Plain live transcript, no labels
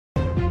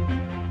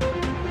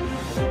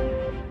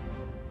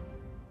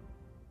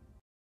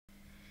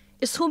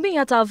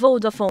Is-sħubija ta'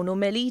 Vodafone u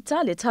Melita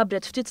li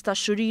tħabbret ftit ta'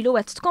 xurilu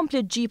qed tkompli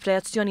ġġib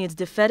reazzjonijiet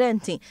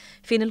differenti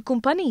fejn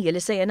il-kumpaniji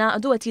li se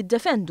jingħaqdu qed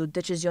jiddefendu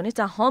d-deċiżjoni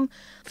tagħhom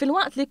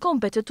filwaqt li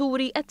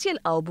kompetituri qed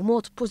jilqgħu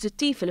b'mod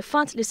pożittiv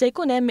il-fatt li se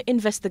jkun hemm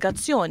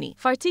investigazzjoni.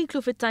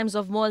 F'artiklu fit-Times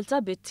of Malta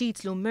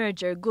bit-titlu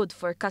Merger Good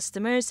for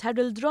Customers,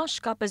 Harold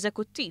Roche, kap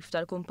eżekuttiv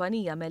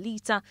tal-kumpanija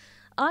Melita,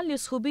 qal li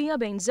sħubija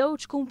bejn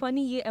żewġ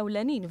kumpaniji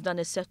ewlenin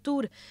f'dan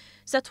is-settur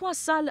se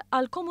twassal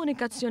għal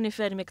komunikazzjoni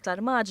ferm iktar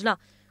maġla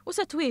u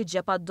se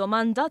twieġeb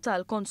għad-domanda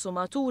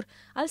tal-konsumatur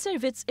għal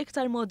servizz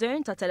iktar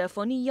modern ta'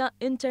 telefonija,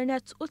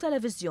 internet u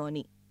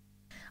televiżjoni.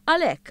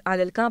 Għalhekk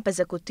għal il-kap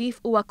eżekuttiv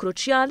huwa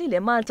kruċjali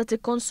li Malta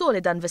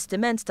tikkonsolida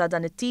investiment ta'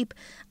 dan it-tip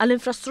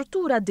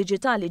għall-infrastruttura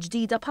diġitali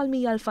ġdida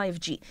bħal-mija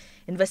l-5G,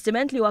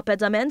 investiment li huwa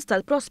pedament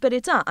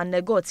tal-prosperità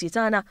għan-negozji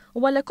tagħna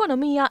u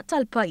għall-ekonomija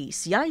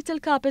tal-pajjiż, jgħid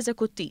il-kap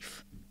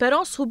eżekuttiv.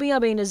 Però sħubija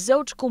bejn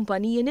iż-żewġ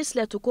kumpaniji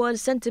nislet ukoll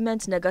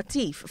sentiment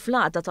negattiv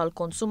fl-għaqda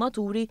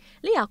tal-konsumaturi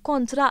li hija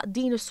kontra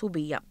din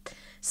is-sħubija.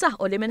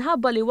 Saħħu li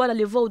minħabba li wara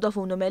li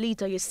Vodafone u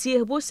Melita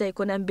jissieħbu se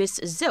jkun hemm biss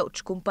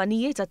żewġ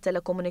kumpaniji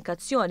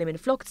tat-telekomunkazzjoni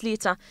minflok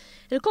tlieta,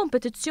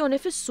 il-kompetizzjoni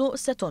fis-suq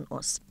se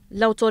tonqos.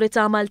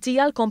 L-Awtorità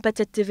Maltija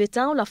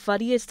l-Kompetittivita u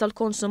l-Affarijiet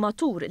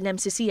tal-Konsumatur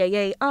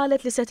l-MCCAA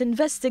qalet li se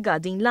tinvestiga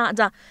din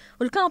l-għaqda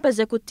u l-kap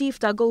eżekuttiv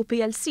ta' Go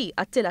PLC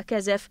għattila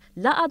Keżef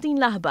laqa din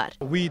l-aħbar.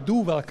 We do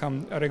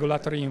welcome a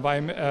regulatory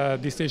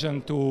decision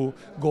to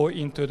go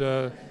into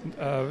the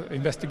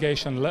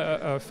investigation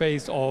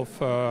phase of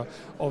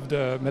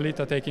the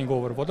Melita taking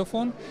over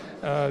Vodafone.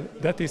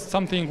 That is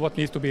something what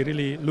needs to be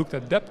really looked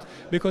at depth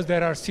because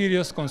there are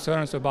serious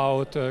concerns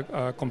about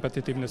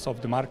competitiveness of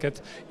the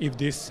market if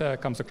this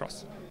comes across.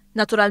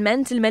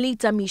 Naturalment,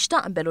 il-Melita mhix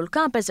taqbel u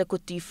l-kap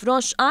eżekuttiv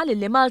Roche qal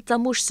li Malta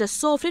mhux se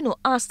ssofri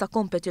nuqqas ta'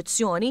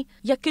 kompetizzjoni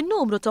jekk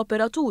in-numru ta'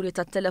 operaturi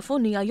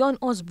tat-telefonija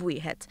jonqos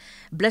b'wieħed.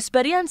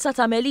 Bl-esperjenza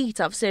ta'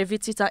 Melita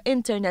f'servizzi ta'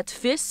 internet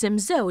fiss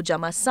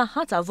imżewġa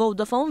mas-saħħa ta'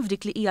 Vodafone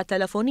f'dik li hija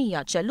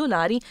telefonija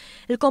ċellulari,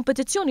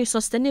 il-kompetizzjoni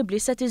sostenibbli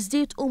se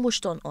tiżdied u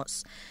mhux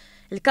tonqos.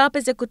 Il-kap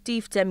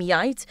eżekuttiv tem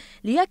jgħid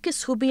li jekk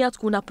is-sħubija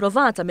tkun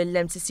approvata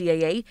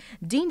mill-MCCAA,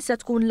 din se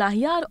tkun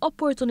l-aħjar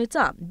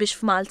opportunità biex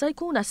f'Malta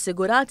jkun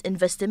assigurat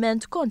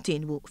investiment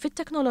kontinwu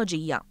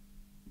fit-teknoloġija.